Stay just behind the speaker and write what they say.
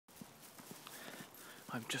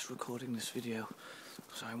I'm just recording this video,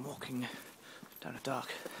 so I'm walking down a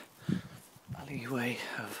dark alleyway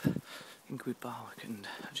of Ingrid Barwick, and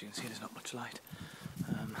as you can see there's not much light. To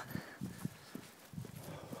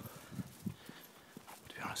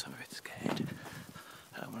be honest, I'm a bit scared.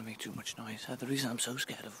 I don't want to make too much noise. The reason I'm so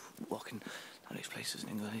scared of walking down these places in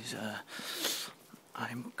England is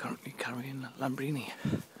I'm currently carrying Lambrini,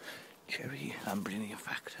 cherry Lambrini in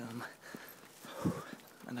fact,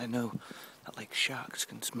 and I know that like sharks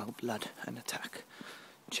can smell blood and attack,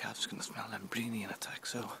 chavs can smell Lambrini and attack,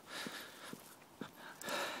 so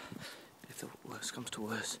if the worst comes to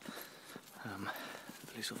worst, the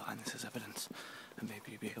police will find this as evidence and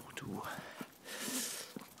maybe be able to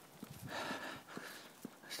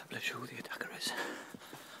establish who the attacker is.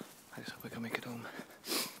 I just hope I can make it home.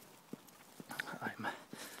 I'm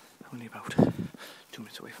only about 2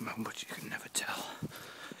 minutes away from home, but you can never tell.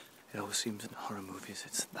 It always seems in horror movies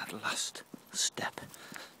it's that last step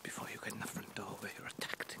before you get in the front door where you're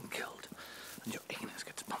attacked and killed, and your anus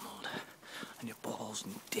gets pummeled, and your balls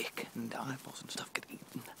and dick and eyeballs and stuff get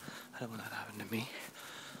eaten. I don't want that to happen to me.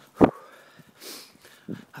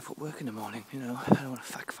 I've got work in the morning, you know, I don't want to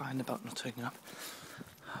fact find about not turning up.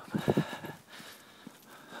 I'm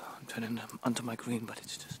turning onto my green, but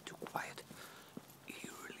it's just too quiet.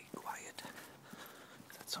 Eerily quiet.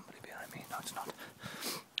 That's somebody behind me. No, it's not.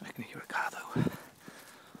 I can hear a car though.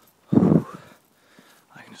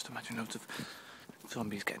 I can just imagine loads of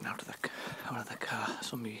zombies getting out of the car.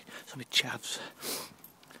 Zombie chavs.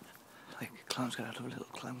 Like clowns get out of a little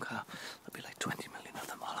clown car. There'll be like 20 million of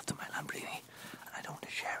them, all after my Lambrini, and I don't want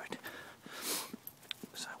to share it.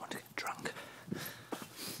 So I want to get drunk.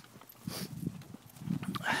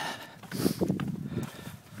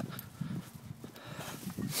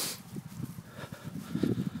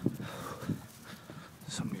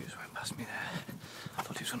 Somebody just went past me there. I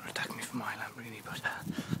thought he was going to attack me for my Lambrini, but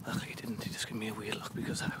luckily he didn't. He just gave me a weird look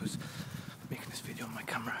because I was making this video on my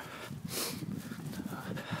camera.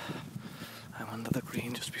 I'm under the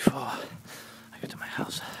green just before I get to my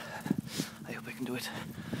house. I hope I can do it.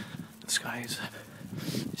 The sky is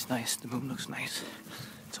nice, the moon looks nice.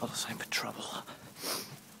 It's all a sign for trouble.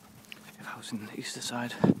 If I was in the eastern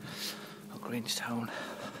side of Grangetown,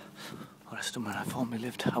 or somewhere I formerly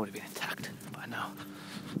lived, I would have been attacked by now.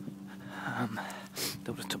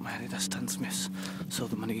 They would have took my Adidas Stan Smiths,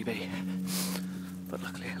 sold them on eBay. But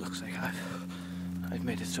luckily it looks like I've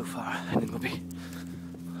made it so far in Ingrid.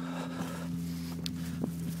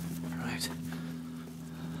 Right.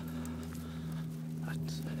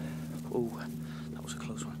 That was a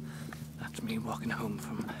close one. That's me walking home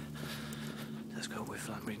from Tesco with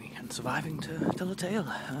Lambrini and surviving to tell a tale.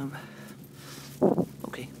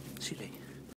 Okay, see you later.